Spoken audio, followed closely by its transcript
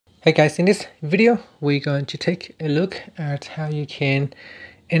Hey guys, in this video we're going to take a look at how you can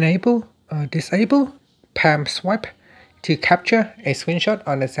enable or disable palm swipe to capture a screenshot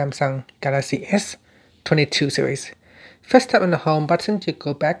on the Samsung Galaxy S22 series. First, tap on the home button to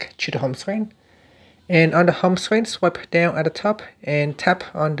go back to the home screen, and on the home screen swipe down at the top and tap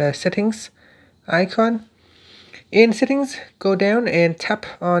on the settings icon. In settings, go down and tap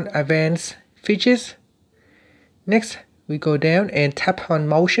on advanced features. Next, we go down and tap on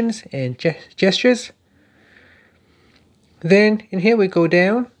motions and gestures. Then in here we go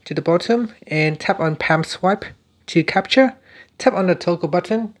down to the bottom and tap on palm swipe to capture. Tap on the toggle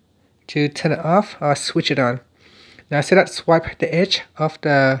button to turn it off or switch it on. Now set that swipe the edge of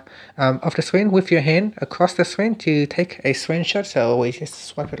the screen with your hand across the screen to take a screenshot. So we just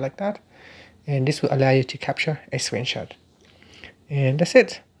swipe it like that, and this will allow you to capture a screenshot. And that's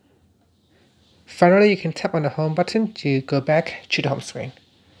it. Finally, you can tap on the home button to go back to the home screen.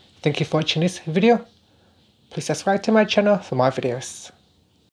 Thank you for watching this video. Please subscribe to my channel for more videos.